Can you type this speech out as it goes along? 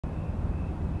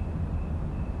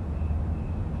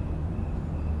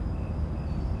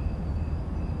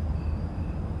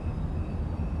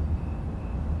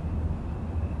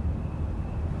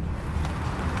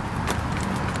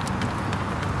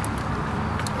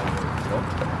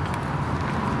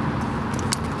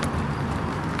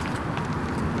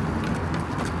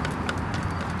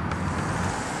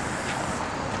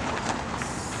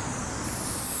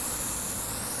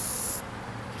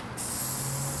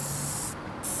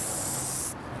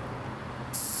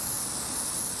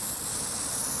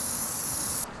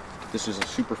this is a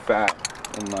super fat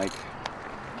and like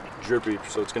drippy,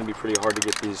 so it's gonna be pretty hard to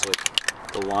get these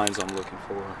like the lines I'm looking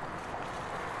for.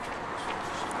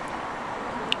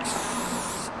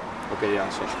 Okay, yeah,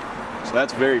 so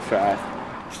that's very fat.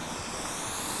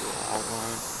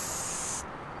 Outline.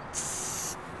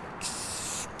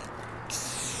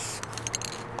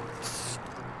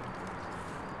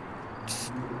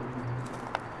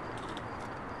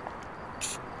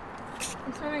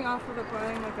 I'm starting off with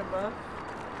applying like a buff,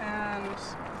 and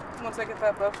once I get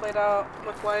that buff laid out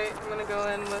with white, I'm gonna go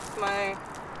in with my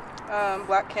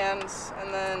black cans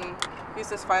and then use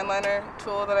this fine liner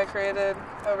tool that I created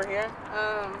over here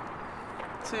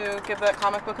to give that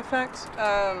comic book effect.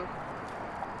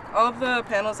 All of the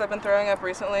panels I've been throwing up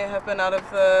recently have been out of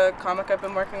the comic I've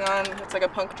been working on. It's like a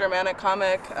punk Germanic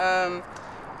comic,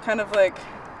 kind of like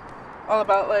all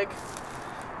about like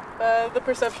the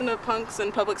perception of punks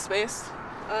in public space.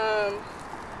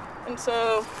 And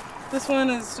so this one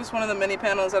is just one of the mini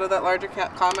panels out of that larger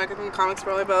comic. I think the comic's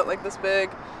probably about like this big.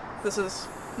 This is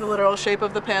the literal shape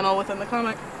of the panel within the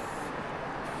comic.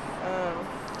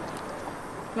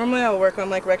 Normally I'll work on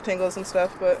like rectangles and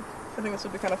stuff, but I think this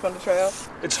would be kind of fun to try out.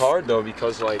 It's hard though,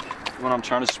 because like when I'm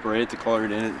trying to spray it to color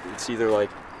it in, it's either like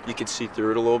you can see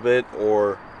through it a little bit,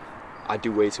 or I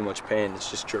do way too much paint. It's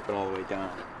just dripping all the way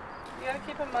down. You gotta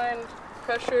keep in mind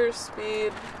pressure,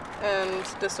 speed, and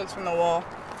distance from the wall.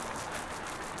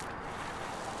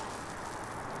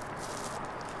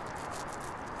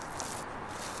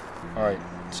 Alright,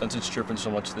 since it's dripping so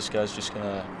much, this guy's just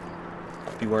gonna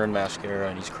be wearing mascara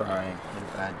and he's crying. What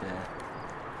a bad day.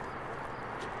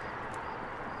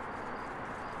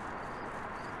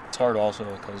 It's hard also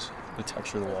because the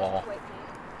texture of the wall.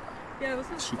 Yeah, this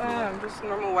is Super just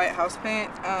normal white house paint.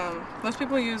 Most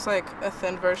people use like a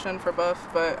thin version for buff,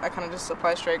 but I kind of just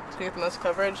apply straight to get the most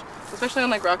coverage, especially on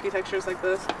like rocky textures like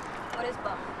this. What is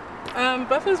buff?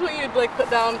 Buff is what you'd like put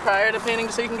down prior to painting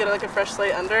just so you can get like a fresh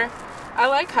slate under. I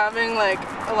like having like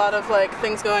a lot of like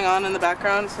things going on in the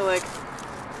background, so like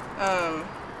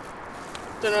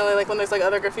generally like when there's like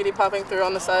other graffiti popping through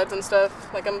on the sides and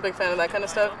stuff, like I'm a big fan of that kind of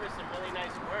stuff. Some really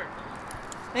nice work.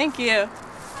 Thank you.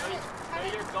 So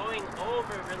you're going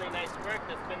over really nice work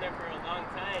that's been there for a long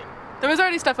time. There was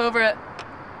already stuff over it.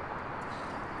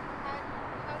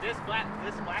 This black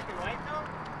and white though?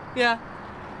 Yeah.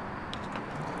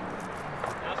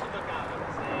 Now should look out. I'm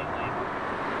saying like,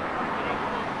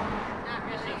 Not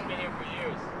this really. shit's been here for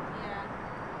years. Yeah.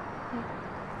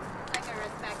 It's like a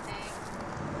respect thing.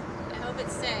 I hope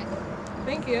it's sick.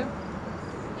 Thank you.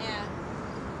 Yeah.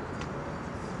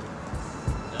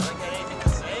 No one got anything to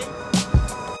say?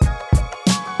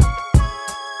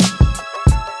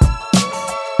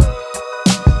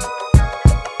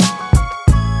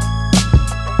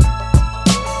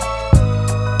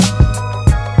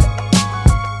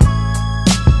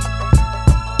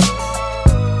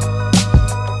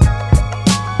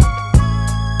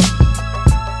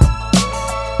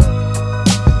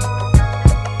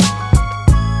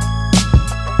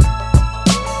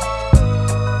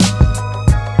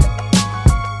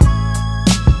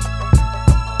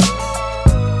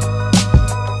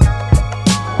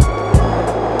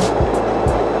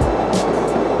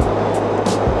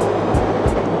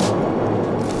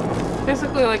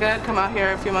 Basically, like I had come out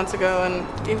here a few months ago, and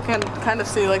you can kind of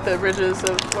see like the ridges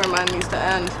of where mine used to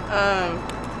end.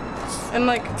 And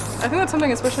like I think that's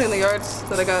something, especially in the yards,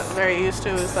 that I got very used to,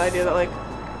 is the idea that like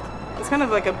it's kind of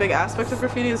like a big aspect of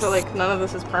graffiti is that like none of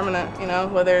this is permanent. You know,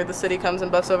 whether the city comes and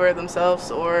buffs over it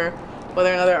themselves or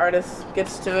whether another artist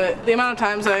gets to it. The amount of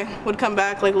times I would come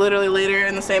back like literally later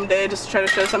in the same day just to try to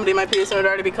show somebody my piece and it would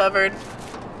already be covered.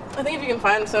 I think if you can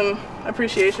find some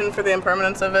appreciation for the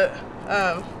impermanence of it,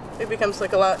 it becomes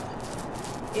like a lot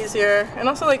easier. And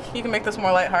also like you can make this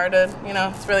more lighthearted, you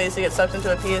know, it's really easy to get sucked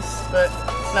into a piece, but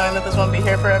knowing that this won't be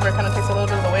here forever kind of takes a little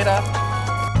bit of the weight off.